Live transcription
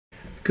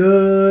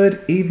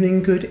Good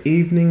evening,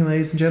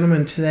 ladies and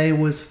gentlemen. Today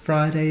was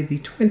Friday, the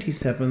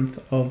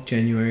 27th of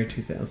January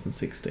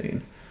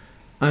 2016.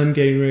 I'm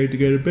getting ready to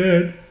go to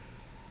bed,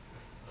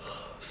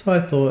 so I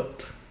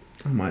thought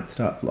I might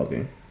start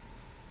vlogging.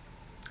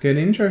 Good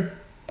intro.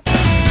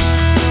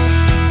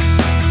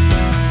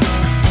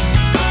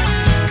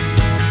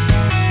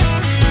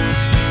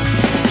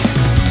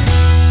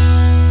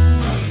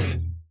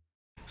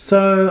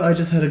 So I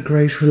just had a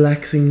great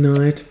relaxing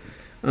night.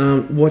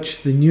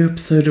 Watched the new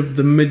episode of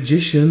The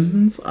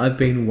Magicians. I've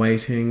been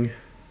waiting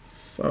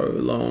so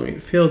long.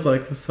 It feels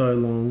like for so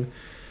long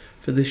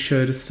for this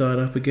show to start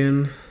up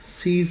again.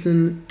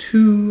 Season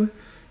 2,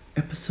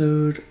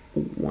 episode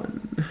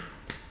 1.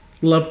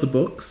 Love the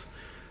books.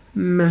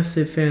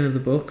 Massive fan of the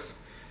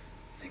books.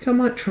 I think I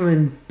might try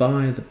and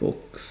buy the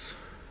books.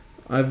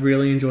 I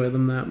really enjoy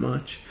them that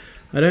much.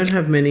 I don't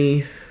have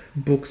many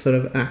books that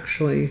I've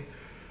actually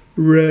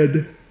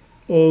read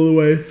all the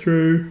way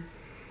through.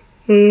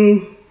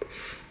 I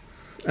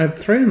have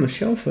 3 on the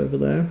shelf over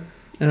there,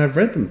 and I've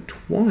read them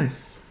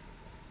twice,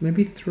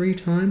 maybe 3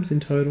 times in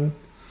total.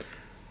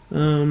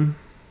 But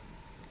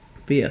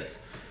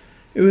yes,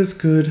 it was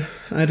good.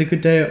 I had a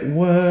good day at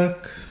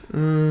work,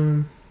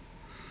 and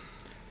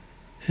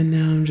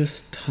now I'm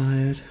just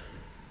tired.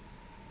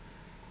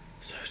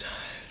 So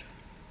tired.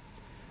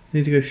 I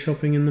need to go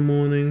shopping in the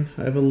morning.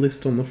 I have a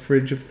list on the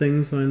fridge of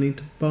things that I need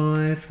to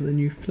buy for the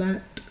new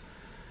flat.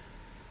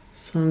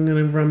 So I'm going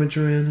to rummage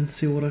around and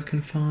see what I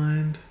can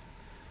find.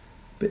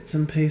 Bits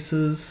and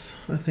pieces.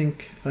 I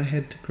think if I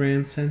head to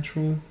Grand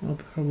Central, I'll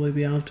probably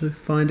be able to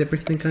find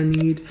everything I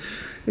need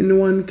in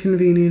one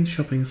convenient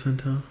shopping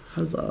centre.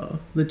 Huzzah.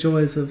 The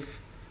joys of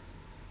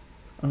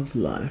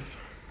life.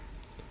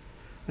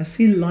 I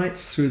see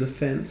lights through the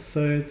fence,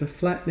 so the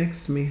flat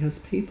next to me has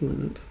people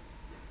in it.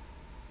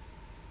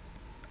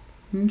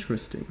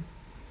 Interesting.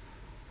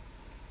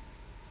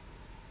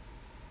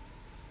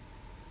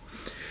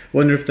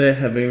 Wonder if they're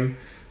having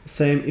the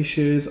same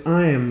issues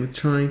I am with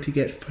trying to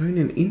get phone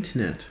and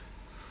internet.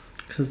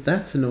 Because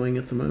that's annoying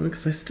at the moment,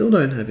 because I still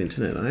don't have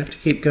internet. I have to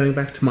keep going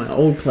back to my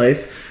old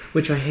place,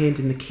 which I hand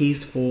in the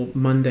keys for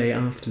Monday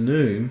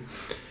afternoon.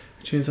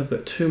 Which means I've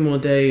got 2 more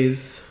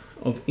days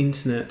of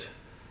internet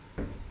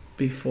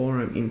before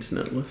I'm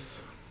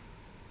internetless.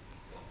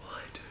 What will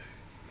I do?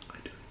 I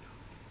don't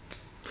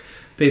know.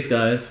 Peace,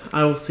 guys.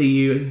 I will see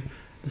you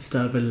at the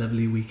start of a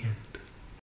lovely weekend.